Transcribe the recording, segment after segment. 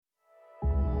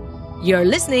You're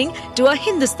listening to a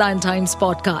Hindustan Times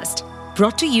podcast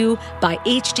brought to you by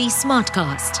HT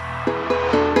Smartcast.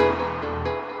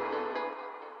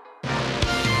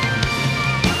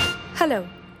 Hello,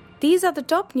 these are the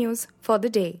top news for the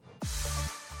day.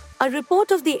 A report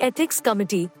of the Ethics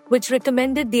Committee, which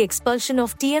recommended the expulsion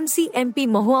of TMC MP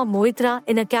Mahua Moitra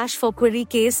in a cash for query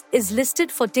case, is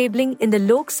listed for tabling in the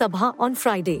Lok Sabha on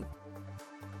Friday.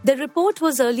 The report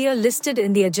was earlier listed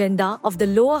in the agenda of the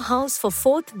lower house for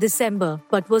 4th December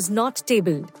but was not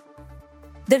tabled.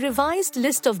 The revised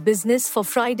list of business for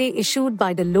Friday issued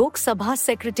by the Lok Sabha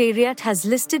Secretariat has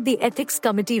listed the Ethics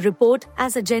Committee report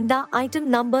as agenda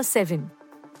item number 7.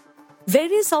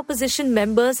 Various opposition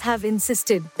members have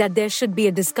insisted that there should be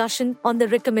a discussion on the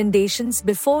recommendations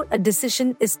before a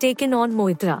decision is taken on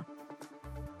Moitra.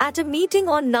 At a meeting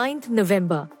on 9th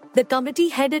November, the committee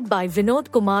headed by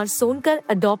Vinod Kumar Sonkar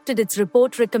adopted its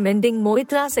report recommending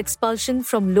Moitra's expulsion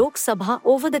from Lok Sabha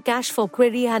over the cash for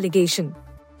query allegation.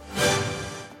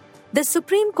 The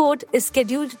Supreme Court is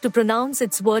scheduled to pronounce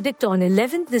its verdict on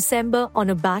 11th December on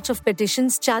a batch of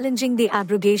petitions challenging the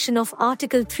abrogation of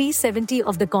Article 370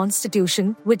 of the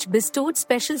Constitution, which bestowed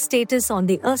special status on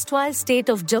the erstwhile state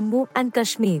of Jammu and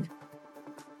Kashmir.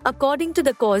 According to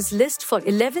the cause list for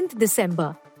 11th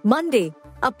December, Monday,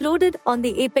 uploaded on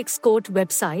the Apex Court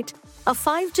website, a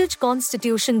 5-judge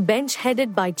constitution bench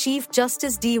headed by Chief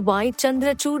Justice D.Y.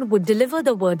 Chandrachud would deliver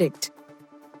the verdict.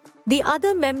 The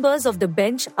other members of the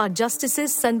bench are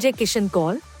Justices Sanjay Kishan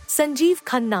Kaul, Sanjeev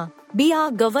Khanna, B.R.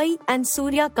 Gavai and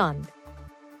Surya Kant.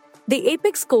 The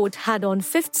Apex Court had on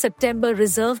 5th September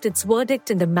reserved its verdict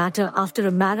in the matter after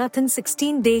a marathon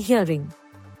 16-day hearing.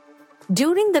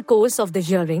 During the course of the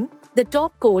hearing, the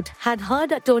top court had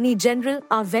heard Attorney General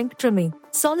R. Venkatrami,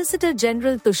 Solicitor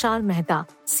General Tushar Mehta,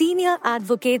 senior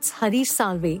advocates Harish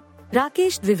Salve,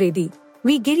 Rakesh Dwivedi,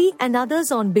 V. Giri and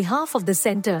others on behalf of the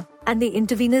centre and the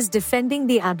interveners defending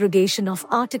the abrogation of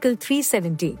Article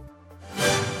 370.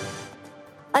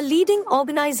 A leading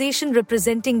organization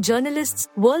representing journalists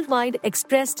worldwide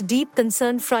expressed deep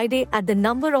concern Friday at the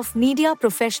number of media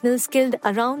professionals killed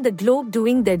around the globe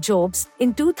doing their jobs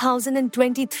in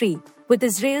 2023, with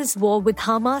Israel's war with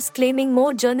Hamas claiming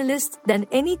more journalists than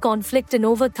any conflict in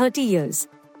over 30 years.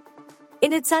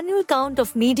 In its annual count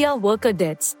of media worker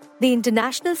deaths, the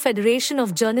International Federation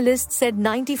of Journalists said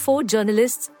 94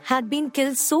 journalists had been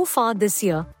killed so far this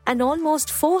year, and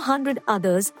almost 400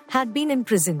 others had been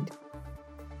imprisoned.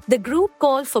 The group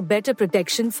called for better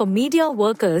protection for media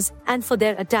workers and for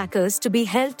their attackers to be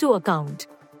held to account.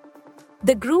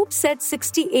 The group said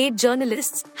 68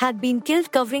 journalists had been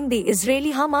killed covering the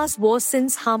Israeli-Hamas war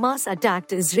since Hamas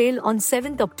attacked Israel on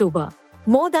 7 October,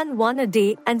 more than one a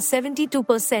day and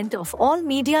 72% of all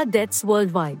media deaths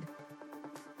worldwide.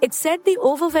 It said the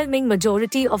overwhelming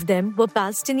majority of them were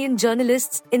Palestinian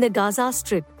journalists in the Gaza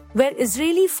Strip, where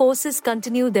Israeli forces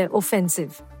continue their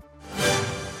offensive.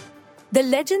 The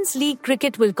Legends League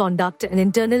Cricket will conduct an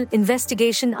internal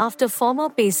investigation after former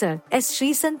pacer S.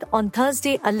 Sreesanth on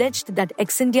Thursday alleged that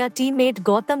ex-India teammate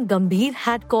Gautam Gambhir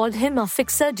had called him a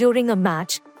fixer during a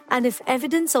match, and if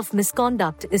evidence of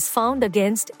misconduct is found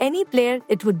against any player,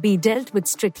 it would be dealt with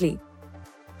strictly.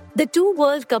 The two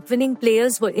World Cup winning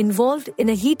players were involved in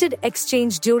a heated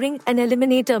exchange during an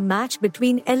eliminator match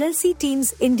between LLC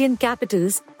teams Indian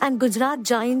Capitals and Gujarat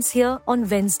Giants here on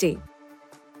Wednesday.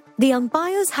 The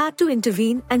umpires had to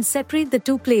intervene and separate the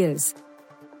two players.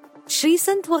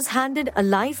 Sreesanth was handed a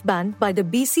life ban by the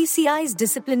BCCI's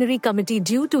disciplinary committee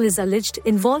due to his alleged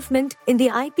involvement in the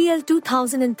IPL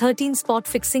 2013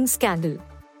 spot-fixing scandal.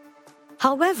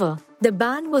 However, the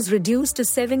ban was reduced to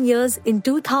 7 years in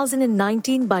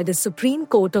 2019 by the Supreme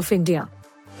Court of India.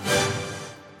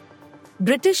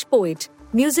 British poet,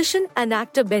 musician and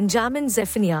actor Benjamin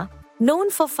Zephaniah, known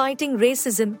for fighting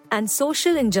racism and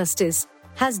social injustice,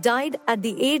 has died at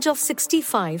the age of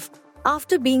 65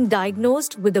 after being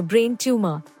diagnosed with a brain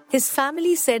tumor, his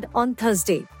family said on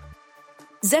Thursday.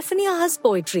 Zephaniah's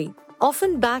poetry,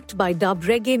 often backed by dub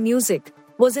reggae music,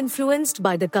 was influenced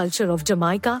by the culture of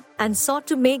Jamaica and sought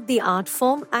to make the art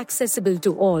form accessible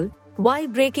to all, while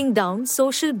breaking down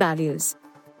social barriers.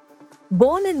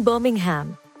 Born in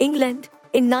Birmingham, England,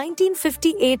 in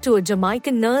 1958 to a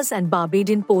Jamaican nurse and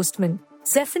Barbadian postman,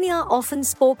 Zephaniah often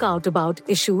spoke out about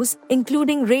issues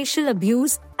including racial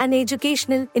abuse and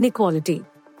educational inequality.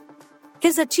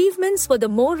 His achievements were the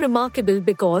more remarkable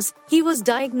because he was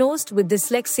diagnosed with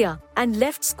dyslexia and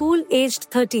left school aged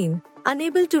 13,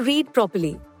 unable to read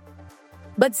properly.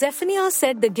 But Zephaniah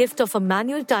said the gift of a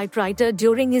manual typewriter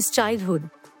during his childhood,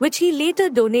 which he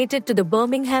later donated to the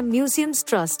Birmingham Museums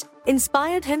Trust,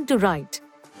 inspired him to write.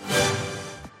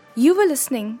 You were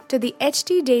listening to the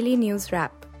HT Daily News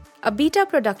Wrap, a beta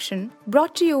production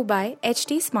brought to you by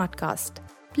HT Smartcast.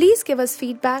 Please give us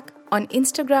feedback on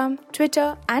Instagram,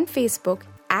 Twitter, and Facebook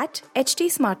at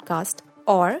HT Smartcast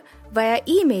or via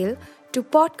email to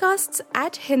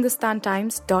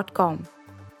podcasts@hindustantimes.com.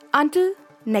 Until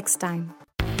next time.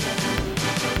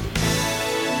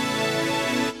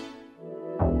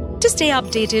 To stay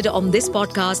updated on this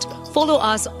podcast, follow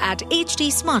us at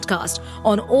HT Smartcast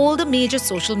on all the major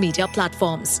social media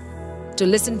platforms. To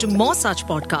listen to more such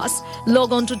podcasts,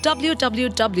 log on to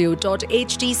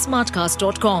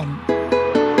www.htsmartcast.com.